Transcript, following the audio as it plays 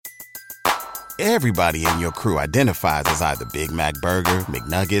Everybody in your crew identifies as either Big Mac Burger,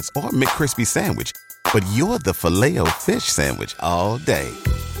 McNuggets, or McCrispy Sandwich. But you're the Filet-O-Fish Sandwich all day.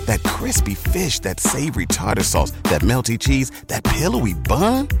 That crispy fish, that savory tartar sauce, that melty cheese, that pillowy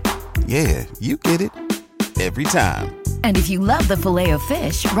bun. Yeah, you get it. Every time. And if you love the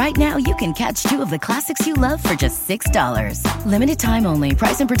Filet-O-Fish, right now you can catch two of the classics you love for just $6. Limited time only.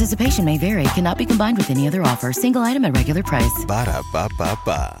 Price and participation may vary. Cannot be combined with any other offer. Single item at regular price.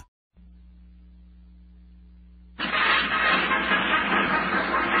 Ba-da-ba-ba-ba.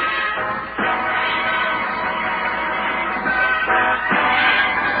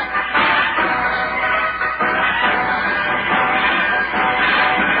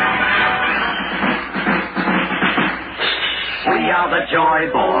 The Joy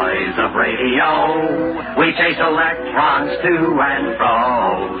Boys of radio. We chase electrons to and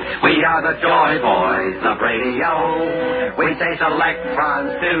fro. We are the Joy Boys of radio. We chase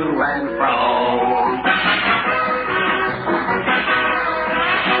electrons to and fro.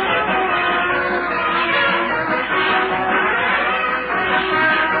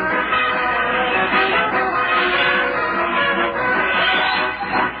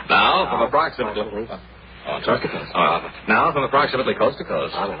 Now, from approximately... coast to coast. Now, from approximately coast to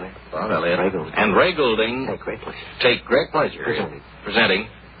coast. Bob Elliott. Ray Goulding. And Ray Goulding. Take great pleasure. Presenting.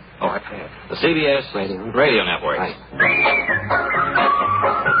 The CBS Radio Network. Right.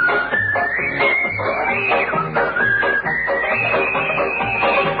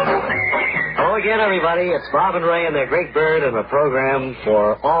 Hello again, everybody. It's Bob and Ray and their Great Bird and a program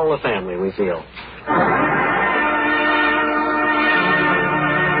for all the family, we feel.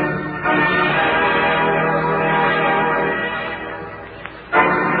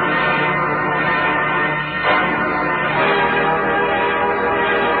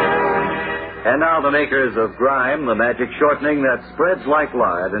 And now the makers of Grime, the magic shortening that spreads like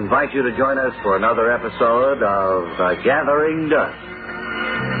lard, invite you to join us for another episode of The Gathering Dust.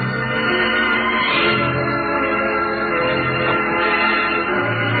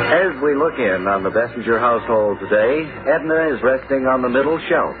 As we look in on the Bessinger household today, Edna is resting on the middle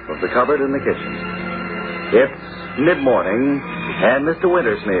shelf of the cupboard in the kitchen. It's mid-morning, and Mr.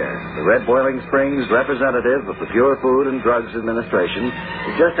 Wintersmeer, the Red Boiling Springs representative of the Pure Food and Drugs Administration,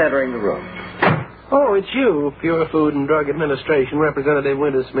 is just entering the room. Oh, it's you, Pure Food and Drug Administration Representative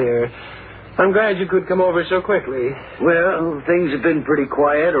Wintersmeer. I'm glad you could come over so quickly. Well, things have been pretty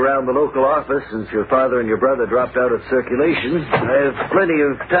quiet around the local office since your father and your brother dropped out of circulation. I have plenty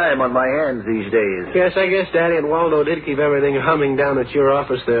of time on my hands these days. Yes, I guess Daddy and Waldo did keep everything humming down at your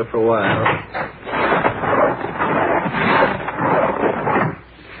office there for a while.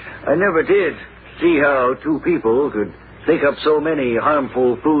 I never did see how two people could think up so many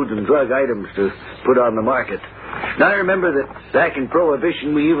harmful food and drug items to put on the market. Now, I remember that back in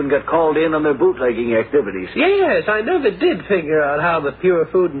Prohibition, we even got called in on their bootlegging activities. Yes, I never did figure out how the Pure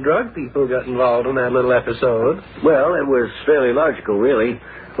Food and Drug people got involved in that little episode. Well, it was fairly logical, really.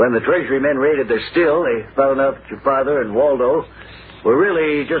 When the Treasury men raided their still, they found out that your father and Waldo were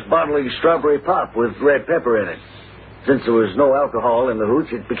really just bottling strawberry pop with red pepper in it. Since there was no alcohol in the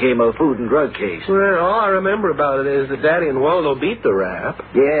hooch, it became a food and drug case. Well, all I remember about it is that Daddy and Waldo beat the rap.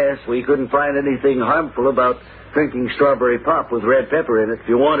 Yes, we couldn't find anything harmful about drinking strawberry pop with red pepper in it if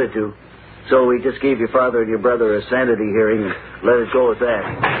you wanted to. So we just gave your father and your brother a sanity hearing and let it go at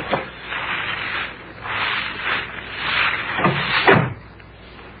that.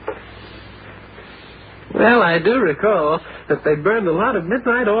 Well, I do recall that they burned a lot of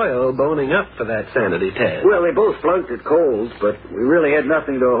midnight oil boning up for that sanity test. Well, they both flunked it cold, but we really had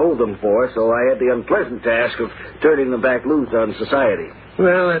nothing to hold them for, so I had the unpleasant task of turning them back loose on society.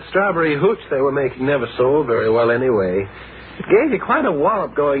 Well, that strawberry hooch they were making never sold very well anyway. It gave you quite a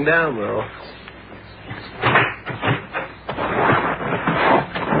wallop going down, though.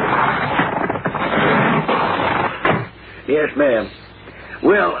 Yes, ma'am.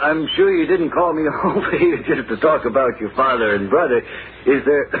 Well, I'm sure you didn't call me over here just to talk about your father and brother. Is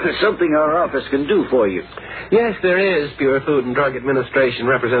there something our office can do for you? Yes, there is, Pure Food and Drug Administration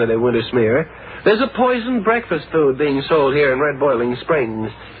Representative Wintersmeer. There's a poisoned breakfast food being sold here in Red Boiling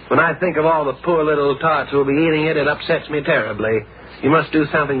Springs. When I think of all the poor little tots who will be eating it, it upsets me terribly. You must do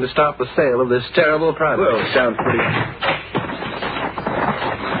something to stop the sale of this terrible product. Well, sounds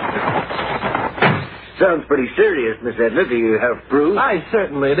pretty serious, Miss Edna. Do you have proof? I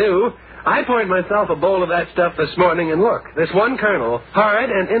certainly do. I poured myself a bowl of that stuff this morning, and look, this one kernel, hard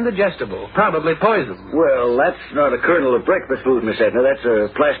and indigestible, probably poison. Well, that's not a kernel of breakfast food, Miss Edna. That's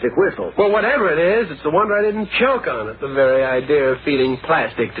a plastic whistle. Well, whatever it is, it's the wonder I didn't choke on it, the very idea of feeding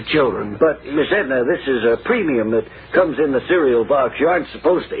plastic to children. But, Miss Edna, this is a premium that comes in the cereal box. You aren't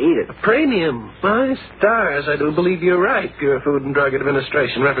supposed to eat it. A premium? My stars, I do believe you're right, Pure Food and Drug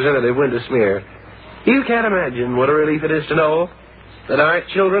Administration Representative Wintersmeer. You can't imagine what a relief it is to know that our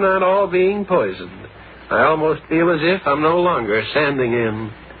children aren't all being poisoned. I almost feel as if I'm no longer standing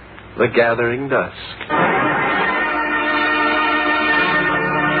in the gathering dusk.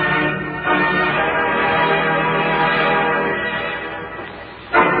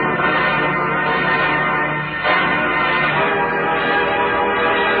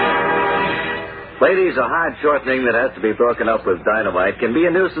 Ladies, a hard shortening that has to be broken up with dynamite can be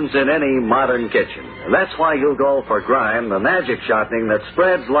a nuisance in any modern kitchen. And that's why you'll go for Grime, the magic shortening that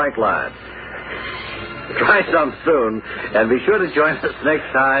spreads like lard. Try some soon, and be sure to join us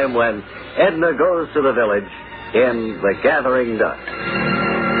next time when Edna goes to the village in The Gathering Dusk.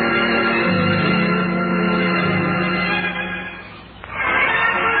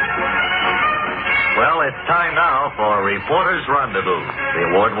 Well, it's time now for Reporters Rendezvous, the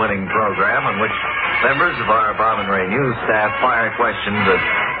award-winning program in which members of our Bob and Ray News staff fire questions at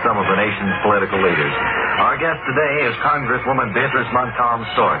some of the nation's political leaders. Our guest today is Congresswoman Beatrice Montcalm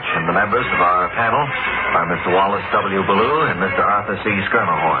Storch, and the members of our panel are Mr. Wallace W. Ballou and Mr. Arthur C.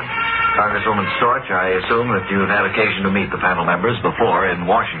 Skirmahorn. Congresswoman Storch, I assume that you've had occasion to meet the panel members before in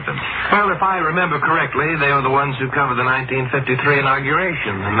Washington. Well, if I remember correctly, they were the ones who covered the 1953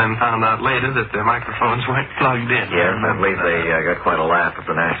 inauguration and then found out later that their microphones weren't plugged in. Yes, I believe they got quite a laugh at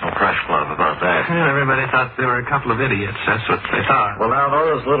the National Press Club about that. Yeah, everybody thought they were a couple of idiots. That's what they thought. Well, now,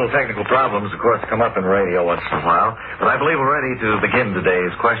 those little technical problems, of course, come up in radio once in a while. But I believe we're ready to begin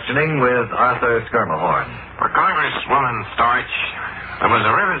today's questioning with Arthur Skirmahorn. For Congresswoman Storch, there was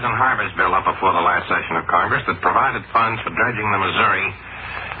a Rivers and Harbors bill up before the last session of Congress that provided funds for dredging the Missouri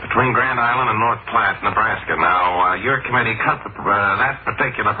between Grand Island and North Platte, Nebraska. Now, your committee cut that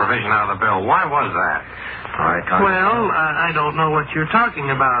particular provision out of the bill. Why was that? All right, Congressman. Well, I don't know what you're talking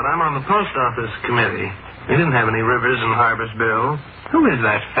about. I'm on the Post Office Committee. We didn't have any Rivers and Harbors bill. Who is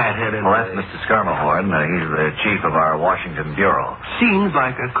that fathead? Well, that's Mr. Skirmahorn. He's the chief of our Washington Bureau. Seems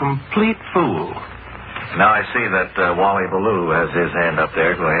like a complete fool. Now I see that Wally Ballou has his hand up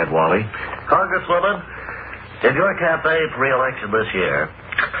there. Go ahead, Wally. Congresswoman, in your campaign for re-election this year,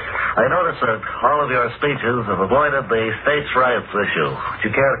 I notice that all of your speeches have avoided the states' rights issue. Would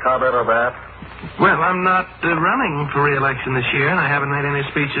you care to comment on that? Well, I'm not running for re-election this year, and I haven't made any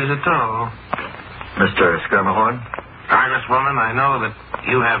speeches at all. Mr. Skirmahorn? Congresswoman, I know that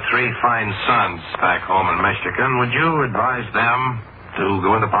you have 3 fine sons back home in Michigan. Would you advise them to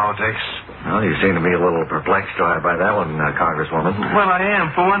go into politics? Well, you seem to be a little perplexed by that one, Congresswoman. Well, I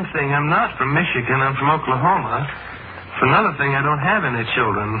am. For one thing, I'm not from Michigan. I'm from Oklahoma. For another thing, I don't have any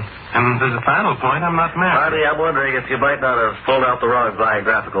children. And as a final point, I'm not married. Marty, I'm wondering if you might not have pulled out the wrong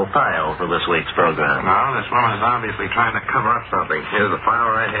biographical file for this week's program. No, this woman is obviously trying to cover up something. Here's the file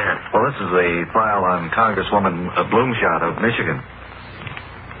right here. Well, this is the file on Congresswoman Bloomshot of Michigan.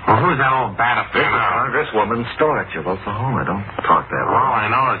 Well, who's that old bat up there now? Congresswoman Storch of Oklahoma. Don't talk that way. All I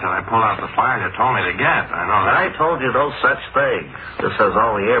know is that I pulled out the file you told me to get. I know that. I told you no such thing. This has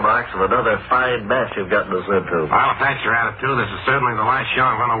all the earmarks of another fine mess you've gotten us into. Well, if that's your attitude, this is certainly the last show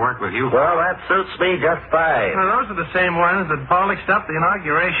I'm going to work with you. Well, that suits me just fine. Well, those are the same ones that bollocksed up the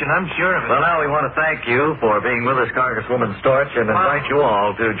inauguration. I'm sure of it. Well, now we want to thank you for being with us, Congresswoman Storch, and invite you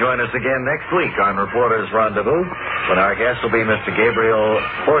all to join us again next week on Reporters Rendezvous, when our guest will be Mr. Gabriel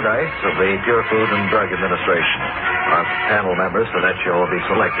Fordyce of the Pure Food and Drug Administration. Our panel members for that show will be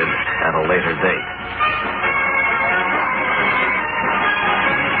selected at a later date.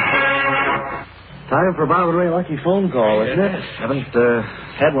 Time for Bob and Ray Lucky phone call, isn't it? Haven't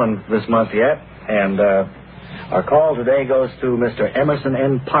had one this month yet. And our call today goes to Mr. Emerson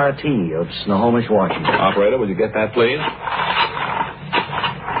N. Partee of Snohomish, Washington. Operator, will you get that, please?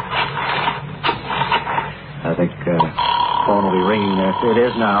 I think phone will be ringing there. It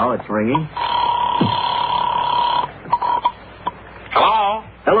is now. It's ringing. Hello?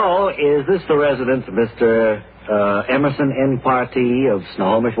 Hello. Is this the residence of Mr. Emerson N. Partee of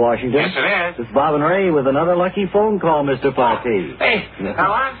Snohomish, Washington? Yes, it is. This is Bob and Ray with another lucky phone call, Mr. Partee. Hey,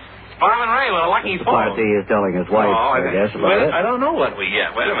 fella. Bob and Ray with a lucky Mr. phone. Partee is telling his wife, I guess, about it. I don't know what we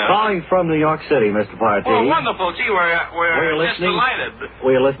get. Wait a minute. Calling from New York City, Mr. Partee. Oh, wonderful. Gee, we're just delighted.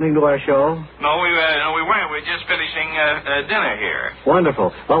 Were you listening to our show? No, we weren't. We're just finishing dinner here.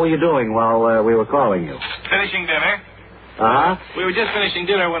 Wonderful. What were you doing while we were calling you? Finishing dinner? Uh-huh. We were just finishing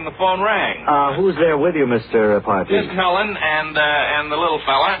dinner when the phone rang. Who's there with you, Mr. Partee? Just Helen and the little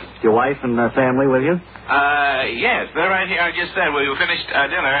fella. Your wife and family with you? Yes, they're right here. I just said we finished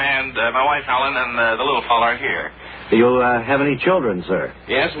dinner, and my wife Helen and the little fella are here. Do you have any children, sir?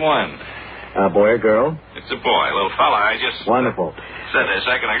 Yes, one. Boy or girl? It's a boy, little fella. I just Wonderful. said a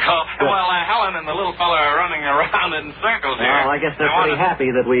second ago. Well, Helen and the little fella are running around in circles here. Well, I guess they're pretty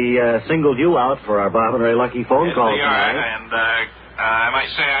happy that we singled you out for our Bob and Ray Lucky phone call they tonight. are, and I might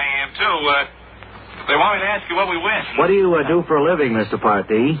say I am too. They want me to ask you what we win. What do you do for a living, Mr.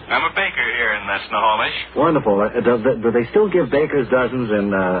 Partee? I'm a baker here in Snohomish. Wonderful. Do they still give baker's dozens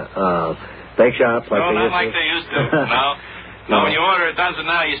in bake shops? No, not like they used to. No, when you order a dozen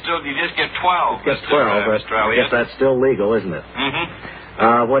now, you just get 12. Just 12. I guess that's still legal, isn't it?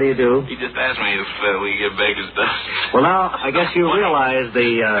 Mm-hmm. What do you do? He just asked me if we give baker's dozens. Well, now I guess you realize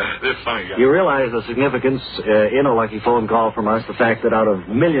this funny guy. You realize the significance in a lucky phone call from us. The fact that out of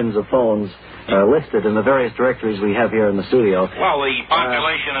millions of phones listed in the various directories we have here in the studio. Well, the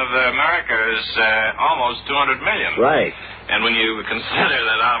population of America is almost 200 million. Right. And when you consider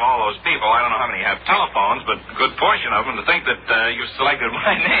that out of all those people, I don't know how many have telephones, but a good portion of them, to think that you've selected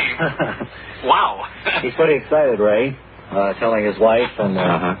my name. Wow. He's pretty excited, Ray, telling his wife and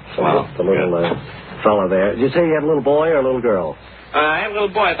the little fella there. Did you say you had a little boy or a little girl? I have a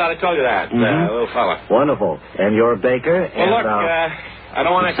little boy. I thought I told you that. Little fella. Wonderful. And you're a baker? Well, look, I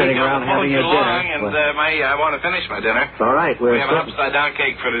don't want to sitting around having too your dinner. long, and I want to finish my dinner. All right. We have an upside-down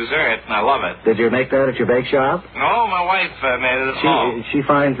cake for dessert, and I love it. Did you make that at your bake shop? No, my wife made it at home. She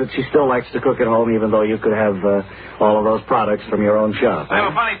finds that she still likes to cook at home, even though you could have all of those products from your own shop. I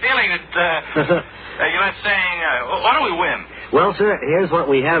have a funny feeling that you're not saying, what do we win? Well, sir, here's what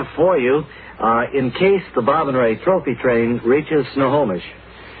we have for you. In case the Bob and Ray trophy train reaches Snohomish,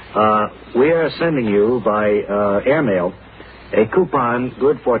 we are sending you by airmail a coupon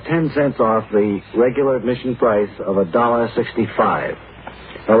good for 10 cents off the regular admission price of $1.65.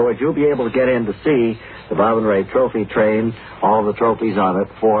 In other words, you'll be able to get in to see the Bob and Ray trophy train, all the trophies on it,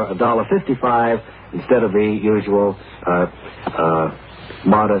 for $1.55 instead of the usual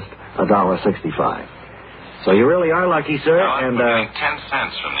modest $1.65. So you really are lucky, sir. Well, and I'm getting 10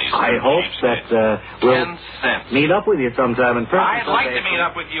 cents from these. I hope that we'll 10 cents. Meet up with you sometime in person. I'd like to meet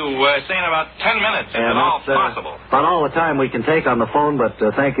up with you, say in about 10 minutes, if at all possible. About all the time we can take on the phone, but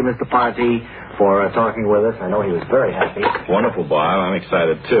thank you, Mr. Partee, for talking with us. I know he was very happy. Wonderful, Bob. I'm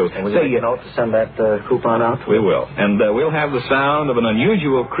excited, too. And will you note to send that coupon out? We will. And we'll have the sound of an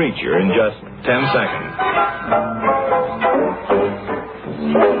unusual creature in just 10 seconds.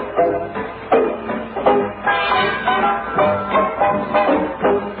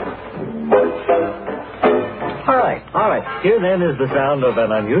 All right. Here, then, is the sound of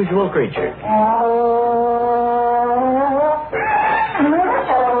an unusual creature.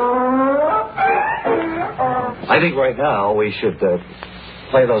 I think right now we should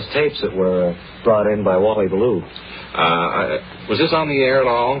play those tapes that were brought in by Wally Ballou. Was this on the air at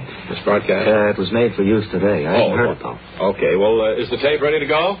all, this broadcast? It was made for use today. I haven't heard it, though. Okay, well, is the tape ready to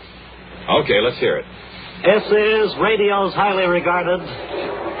go? Okay, let's hear it. This is radio's highly regarded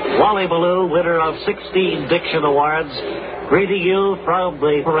Wally Ballou, winner of 16 Diction Awards, greeting you from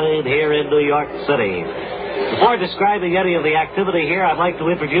the parade here in New York City. Before describing any of the activity here, I'd like to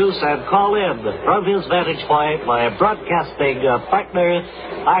introduce and call in from his vantage point my broadcasting partner,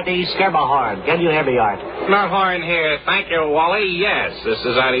 Artie Skermahorn. Can you hear me, Art? Skermahorn here. Thank you, Wally. Yes, this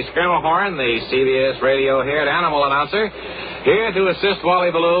is Artie Skermahorn, the CBS Radio Here animal announcer, here to assist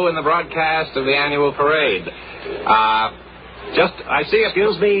Wally Ballou in the broadcast of the annual parade.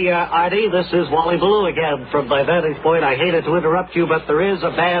 Excuse me, Artie, this is Wally Ballou again from my vantage point. I hated to interrupt you, but there is a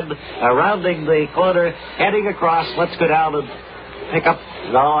band rounding the corner, heading across. Let's go down and pick up.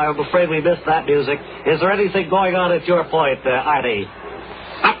 No, I'm afraid we missed that music. Is there anything going on at your point, Artie?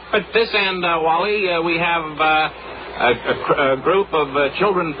 Up at this end, Wally, we have a group of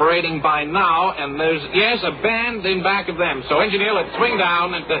children parading by now, and there's, a band in back of them. So, engineer, let's swing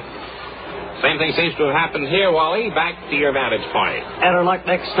down and... Same thing seems to have happened here, Wally. Back to your vantage point. Better luck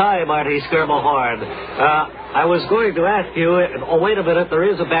next time, Artie Skermahorn. I was going to ask you... wait a minute. There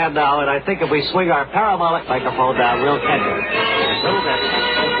is a band now, and I think if we swing our parabolic microphone down, we'll catch it.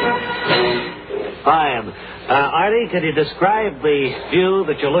 Fine. Artie, can you describe the view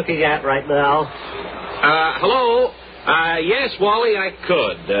that you're looking at right now? Hello. Yes, Wally, I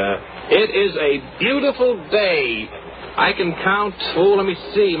could. It is a beautiful day. I can count, let me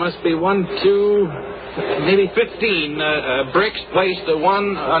see, must be 1, 2, maybe 15 bricks placed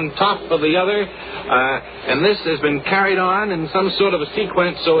one on top of the other, and this has been carried on in some sort of a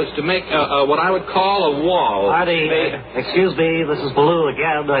sequence so as to make what I would call a wall. Artie, excuse me, this is Baloo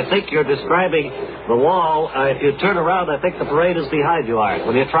again. I think you're describing the wall. If you turn around, I think the parade is behind you, Art.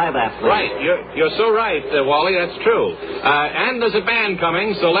 Will you try that, please? Right, you're so right, Wally, that's true. And there's a band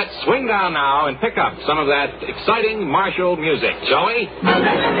coming, so let's swing down now and pick up some of that exciting martial music, shall we?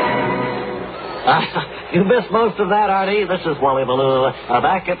 You missed most of that, Artie. This is Wally Baloo,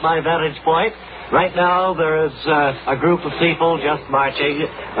 back at my vantage point. Right now, there is a group of people just marching,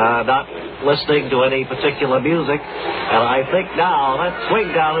 not listening to any particular music. And I think now, let's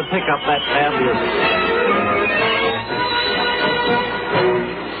swing down and pick up that band music.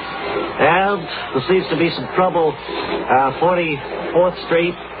 And there seems to be some trouble. 44th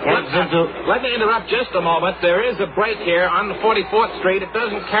Street heads into... Let me interrupt just a moment. There is a break here on the 44th Street. It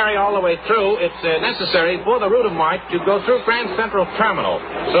doesn't carry all the way through. It's necessary for the route of march to go through Grand Central Terminal.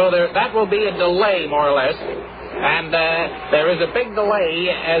 So that will be a delay, more or less. And there is a big delay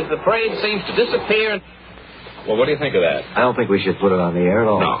as the parade seems to disappear. Well, what do you think of that? I don't think we should put it on the air at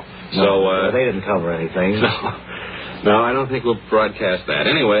all. No. So, they didn't cover anything. No, I don't think we'll broadcast that.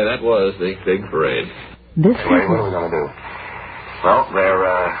 Anyway, that was the big parade. What are we going to do? Well, they're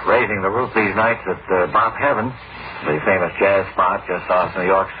raising the roof these nights at Bob Heaven, the famous jazz spot just off New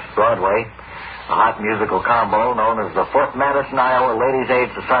York's Broadway. A hot musical combo known as the Fort Madison, Iowa Ladies'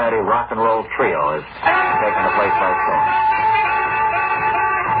 Aid Society Rock and Roll Trio is taking the place by storm.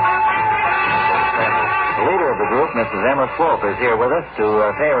 The leader of the group, Mrs. Emma Swope, is here with us to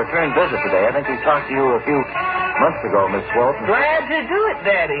pay a return visit today. I think he talked to you a few months ago, Miss Swope. Glad to do it,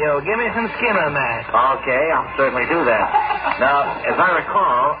 Daddy-O. Give me some skin on that. Okay, I'll certainly do that. Now, as I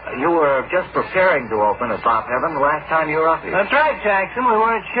recall, you were just preparing to open at Bob Heaven the last time you were up here. That's right, Jackson. We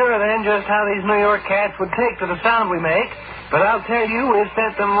weren't sure then just how these New York cats would take to the sound we make. But I'll tell you, we've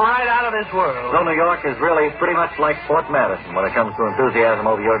sent them right out of this world. So New York is really pretty much like Fort Madison when it comes to enthusiasm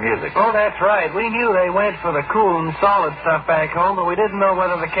over your music. Oh, that's right. We knew they went for the cool and solid stuff back home, but we didn't know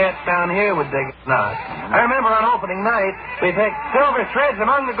whether the cats down here would dig it or not. I remember on opening night, we picked Silver Threads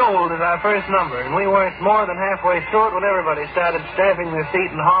Among the Gold as our first number, and we weren't more than halfway through it when everybody started stamping their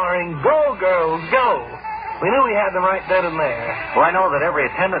feet and hollering, "Go, girls, go!" We knew we had them right dead in there. Well, I know that every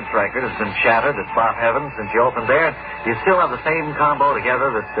attendance record has been shattered at Bob Heaven since you opened there. Do you still have the same combo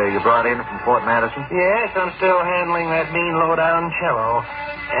together that you brought in from Fort Madison? Yes, I'm still handling that mean low-down cello.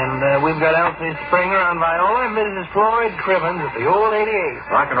 And we've got Elsie Springer on viola and Mrs. Floyd Crimmins at the old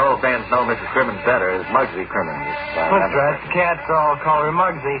 88. Rock and roll fans know Mrs. Crimmins better as Muggsy Crimmins. That's right. The cats all call her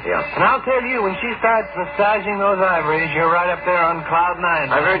Muggsy. Yeah. And I'll tell you, when she starts massaging those ivories, you're right up there on cloud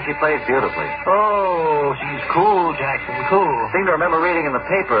nine. I've heard she plays beautifully. Oh, she's cool, Jackson, cool. I seem to remember reading in the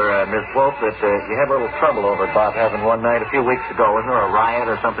paper, Miss Wolf, that you had a little trouble over at Bob Heaven one night a few weeks ago. Wasn't there a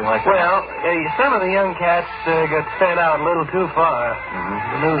riot or something like that? Well, some of the young cats got sent out a little too far.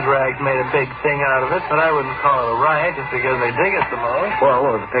 The news rags made a big thing out of it, but I wouldn't call it a riot just because they dig it the most. Well,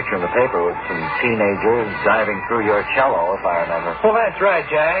 there was a picture in the paper with some teenagers diving through your cello, if I remember. Well, that's right,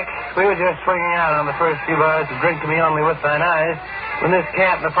 Jack. We were just swinging out on the first few bars of Drink to Me Only with Thine Eyes when this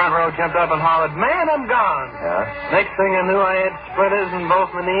cat in the front row jumped up and hollered, "Man, I'm gone!" Yeah? Next thing I knew, I had splinters in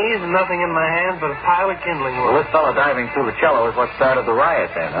both my knees and nothing in my hands but a pile of kindling wood. Well, this fellow diving through the cello is what started the riot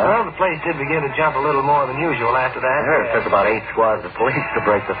then, huh? Well, the place did begin to jump a little more than usual after that. I heard it took about 8 squads of police to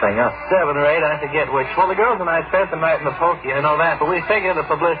break the thing up. 7 or 8, I forget which. Well, the girls and I spent the night in the pokey, I know that, but we figured the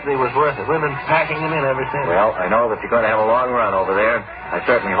publicity was worth it. We've been packing them in ever since. Well, I know that you're going to have a long run over there. I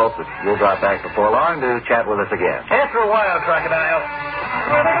certainly hope that you'll drop back before long to chat with us again. After a while, Crocodile.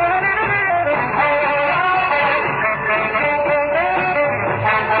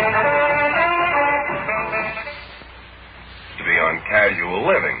 To be on Casual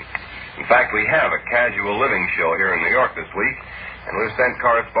Living. In fact, we have a Casual Living show here in New York this week, and we've sent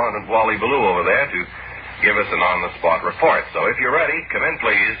correspondent Wally Baloo over there to give us an on-the-spot report. So if you're ready, come in,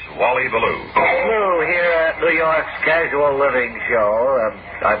 please, Wally Baloo. Lou here at New York's Casual Living Show.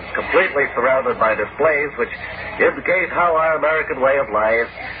 I'm completely surrounded by displays which indicate how our American way of life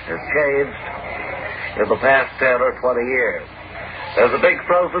has changed in the past 10 or 20 years. There's a big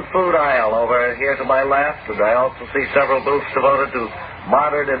frozen food aisle over here to my left, and I also see several booths devoted to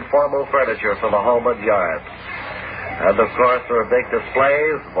modern informal furniture for the home and yard. And, of course, there are big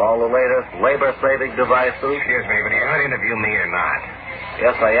displays of all the latest labor-saving devices. Excuse me, but are you going to interview me or not?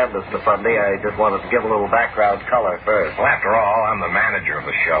 Yes, I am, Mr. Fundy. I just wanted to give a little background color first. Well, after all, I'm the manager of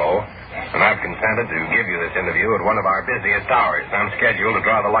the show, and I've consented to give you this interview at one of our busiest hours. I'm scheduled to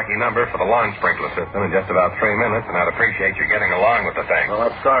draw the lucky number for the lawn sprinkler system in just about 3 minutes, and I'd appreciate you getting along with the thing. Well,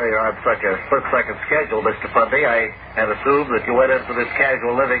 I'm sorry you're on such a split-second schedule, Mr. Fundy. I had assumed that you went into this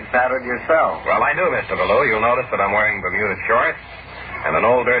casual living pattern yourself. Well, I do, Mr. Ballou. You'll notice that I'm wearing Bermuda shorts and an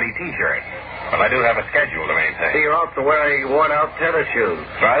old dirty T-shirt. But I do have a schedule to maintain. You're also wearing worn-out tennis shoes.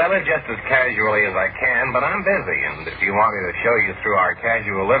 Right, I live just as casually as I can, but I'm busy. And if you want me to show you through our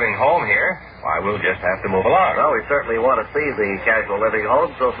casual living home here, why, we'll just have to move along. Well, we certainly want to see the casual living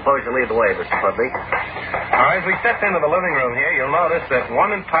home, so suppose you lead the way, Mr. Fundy. All right, as we step into the living room here, you'll notice that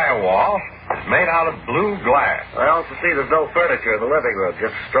one entire wall is made out of blue glass. I also see there's no furniture in the living room,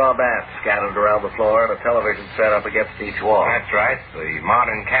 just straw mats scattered around the floor and a television set up against each wall. That's right. The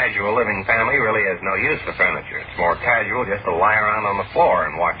modern casual living family really has no use for furniture. It's more casual just to lie around on the floor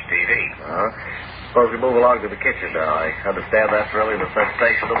and watch TV. Suppose we move along to the kitchen now. I understand that's really the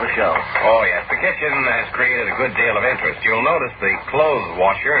sensation of the show. Oh, yes. The kitchen has created a good deal of interest. You'll notice the clothes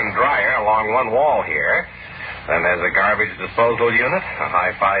washer and dryer along one wall here. Then there's a garbage disposal unit, a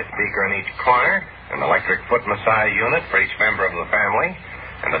hi-fi speaker in each corner, an electric foot massage unit for each member of the family,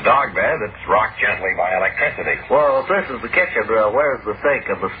 and a dog bed that's rocked gently by electricity. Well, if this is the kitchen, where's the sink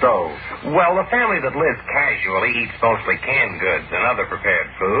and the stove? Well, the family that lives casually eats mostly canned goods and other prepared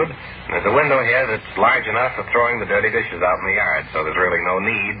food. And there's a window here that's large enough for throwing the dirty dishes out in the yard, so there's really no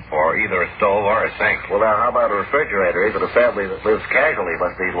need for either a stove or a sink. Well, now, how about a refrigerator? Even a family that lives casually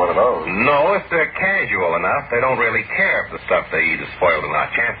must need one of those. No, if they're casual enough, they don't really care if the stuff they eat is spoiled or not.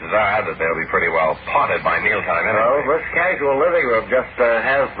 Chances are that they'll be pretty well potted by mealtime anyway. Well, this casual living room just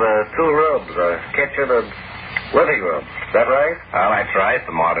has 2 rooms, a kitchen and living room. Is that right? Well, that's right.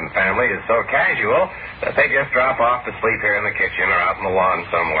 The modern family is so casual that they just drop off to sleep here in the kitchen or out in the lawn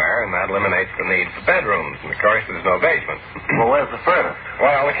somewhere, and that eliminates the need for bedrooms. And, of course, there's no basement. Well, where's the furnace?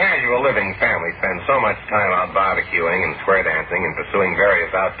 Well, the casual living family spends so much time out barbecuing and square dancing and pursuing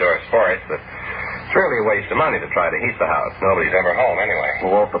various outdoor sports that it's really a waste of money to try to heat the house. Nobody's ever home anyway.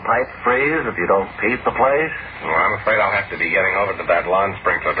 Well, won't the pipes freeze if you don't heat the place? Well, I'm afraid I'll have to be getting over to that lawn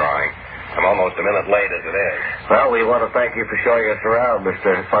sprinkler drawing. I'm almost a minute late as it is. Well, we want to thank you for showing us around,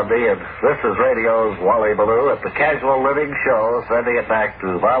 Mr. Fundy, and this is radio's Wally Ballou at the Casual Living Show, sending it back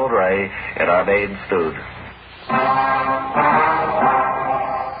to Bob and Ray in our main studio.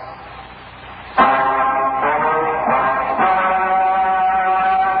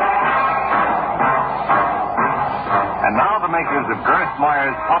 And now the makers of Gerst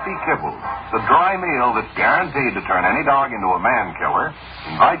Meyer's Puppy Kibbles, the dry meal that's guaranteed to turn any dog into a man killer,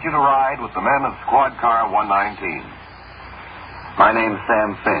 invite you to ride with the men of Squad Car 119. My name's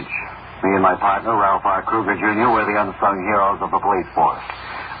Sam Finch. Me and my partner, Ralph R. Kruger, Jr., we're the unsung heroes of the police force.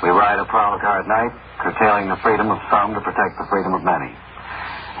 We ride a prowl car at night, curtailing the freedom of some to protect the freedom of many.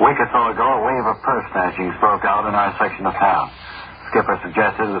 A week or so ago, a wave of purse snatchings broke out in our section of town. Skipper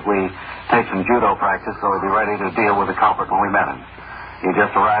suggested that we take some judo practice so we'd be ready to deal with the culprit when we met him. He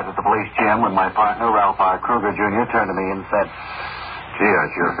just arrived at the police gym when my partner, Ralph R. Kruger, Jr., turned to me and said, Gee, I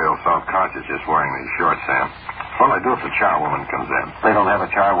sure feel self-conscious just wearing these shorts, Sam. What'll I do if the charwoman comes in? They don't have a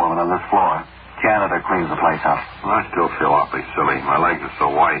charwoman on this floor. Janitor cleans the place up. Well, I still feel awfully silly. My legs are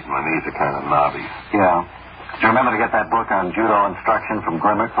so white and my knees are kind of knobby. Yeah. Do you remember to get that book on judo instruction from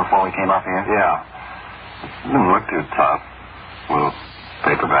Grimmett before we came up here? Yeah. It didn't look too tough. Little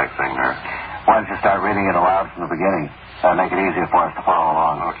paperback thing there. Why don't you start reading it aloud from the beginning? That'll make it easier for us to follow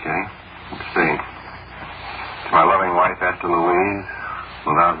along. Okay. Let's see. To my loving wife, Esther Louise,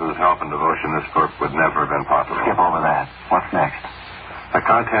 without whose help and devotion this book would never have been possible. Skip over that. What's next? The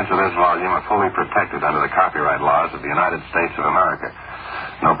contents of this volume are fully protected under the copyright laws of the United States of America.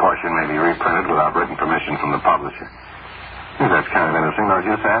 No portion may be reprinted without written permission from the publisher. That's kind of interesting, don't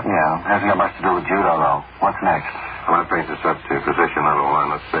you, Sam? Yeah. Hasn't got much to do with judo, though. What's next? Well, that brings us up to position number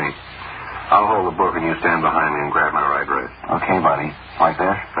 1. Let's see. I'll hold the book and you stand behind me and grab my right wrist. Okay, buddy. Like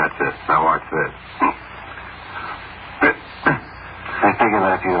this? That's it. Now watch this. They figure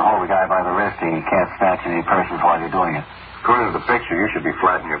that if you hold the guy by the wrist, he can't snatch any purses while you're doing it. According to the picture, you should be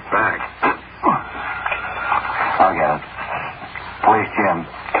flat in your back. I'll get it. Police Jim.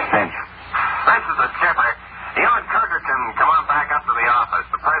 Finch. This is the skipper. You and Kruger can come on back up to the office.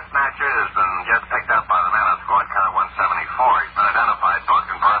 The purse snatcher has been just picked up by the men of Squad Car 174. He's been identified, booked,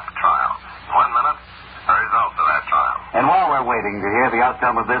 and brought to trial. 1 minute, the results of that trial. And while we're waiting to hear the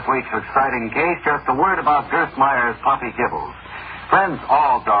outcome of this week's exciting case, just a word about Gerst Meyer's Puppy Kibbles. Friends,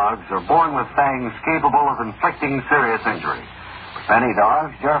 all dogs are born with fangs capable of inflicting serious injury. But many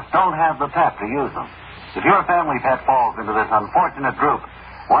dogs just don't have the pep to use them. If your family pet falls into this unfortunate group,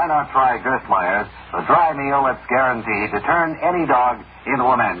 why not try Gerstmeyer's, the dry meal that's guaranteed to turn any dog into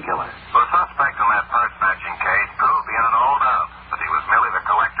a man killer? The suspect in that purse-snatching case proved beyond all doubt that he was merely the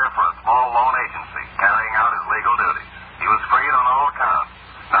collector for a small loan agency carrying out his legal duties. He was freed on all counts.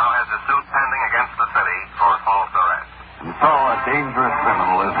 Now has a suit pending against the city for false arrest. And so a dangerous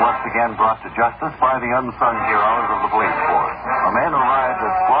criminal is once again brought to justice by the unsung heroes of the police force. A man who rides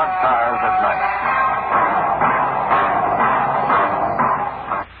with squad cars at night.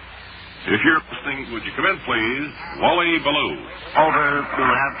 If you're listening, would you come in, please? Wally Ballou. Over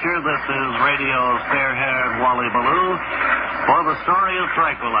New Hampshire, this is radio's fair-haired Wally Ballou for the story of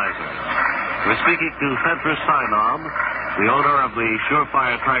tranquilizers. We're speaking to Fentress Sinom, the owner of the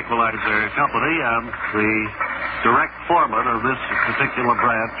Surefire Tranquilizer Company and the direct foreman of this particular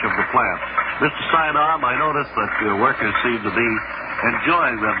branch of the plant. Mr. Sinom, I noticed that your workers seem to be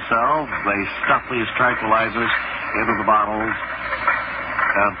enjoying themselves. They stuff these tranquilizers into the bottles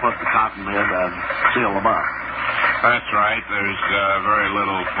and put the cotton in and seal them up. That's right. There's very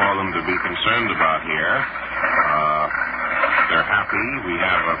little for them to be concerned about here. They're happy. We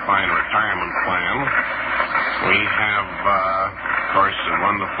have a fine retirement plan. We have, of course, a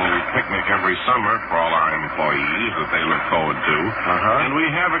wonderful picnic every summer for all our employees that they look forward to. And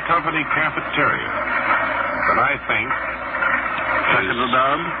we have a company cafeteria that I think Second to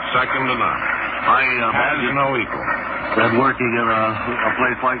none? Second to none. Has no equal. Then working in a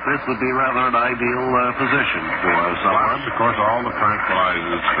place like this would be rather an ideal position for someone. Of course, all the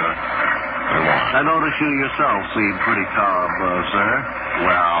tranquilizers they want. I notice you yourself seem pretty calm, sir.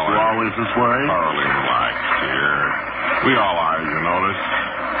 Well, you always this way? Thoroughly relaxed here. We all are, you notice.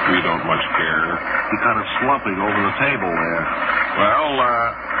 We don't much care. You're kind of slumping over the table there. Well,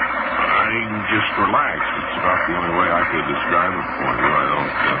 I'm just relaxed. It's about the only way I could describe it for you. I don't...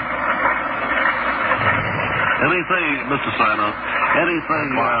 Anything, Mr. Sino,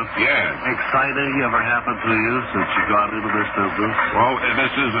 anything exciting ever happened to you since you got into this business? Well, this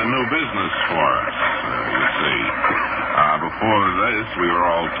is a new business for us, you see. Before this, we were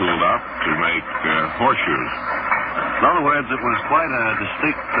all tooled up to make horseshoes. In other words, it was quite a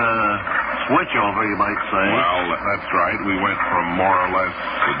distinct switchover, you might say. Well, that's right. We went from more or less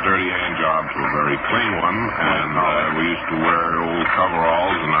a dirty hand job to a very clean one, and we used to wear old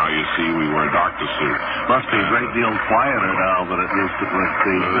coveralls, and now you see we wear doctor suits. Must be a great deal quieter now than it used to be.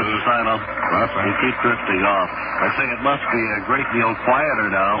 Mr. Sino, you keep drifting off. I say it must be a great deal quieter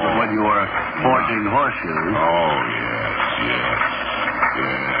now than when you were forging horseshoes. Oh, yes.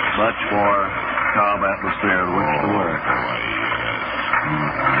 Much more calm atmosphere in which to work.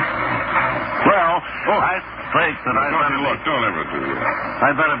 Well, I think that I'd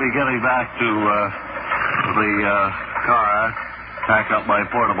better be getting back to the car, pack up my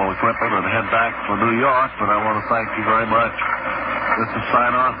portable equipment, and head back for New York. But I want to thank you very much, Mr.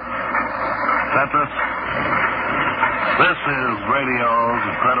 Sign-On. Fentress, this is radio's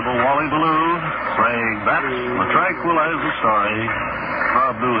incredible Wally Ballou saying that's the Tranquilizer story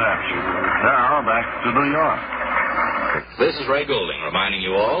from New Hampshire. Now back to New York. This is Ray Goulding reminding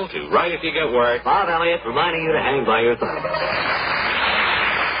you all to write if you get word. Bob Elliott reminding you to hang by your thumb.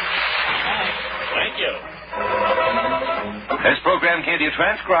 Thank you. This program came to you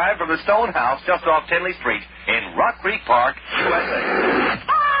transcribed from the Stone House just off Tinley Street in Rock Creek Park, USA.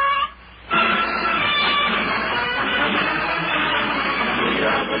 We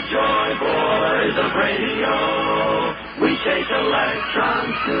are the Joy Boys of radio. We chase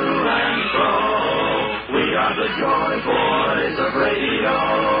electrons to and fro. We are the Joy Boys of radio.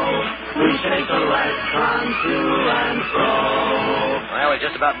 We chase electrons to and fro. Well, we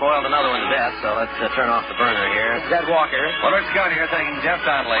just about boiled another one to death, so let's turn off the burner here. Ted Walker. Willard Scott here, thanking Jeff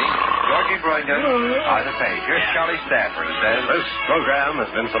Donnelly, Georgie Brewington, Arthur Page. Here's Charlie Stafford, who says, this program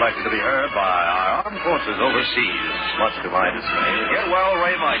has been selected to be heard by our armed forces overseas. Much to my dismay. Get well,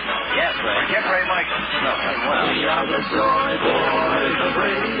 Ray Michael. Yes, Ray. Forget Ray Michael. No, well. We are the Joy Boys of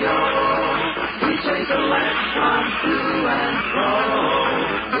radio. We chase electrons to and fro.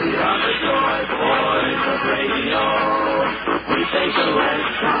 We are the Joy Boys of radio. We chase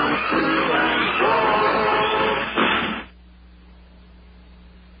electrons to and fro.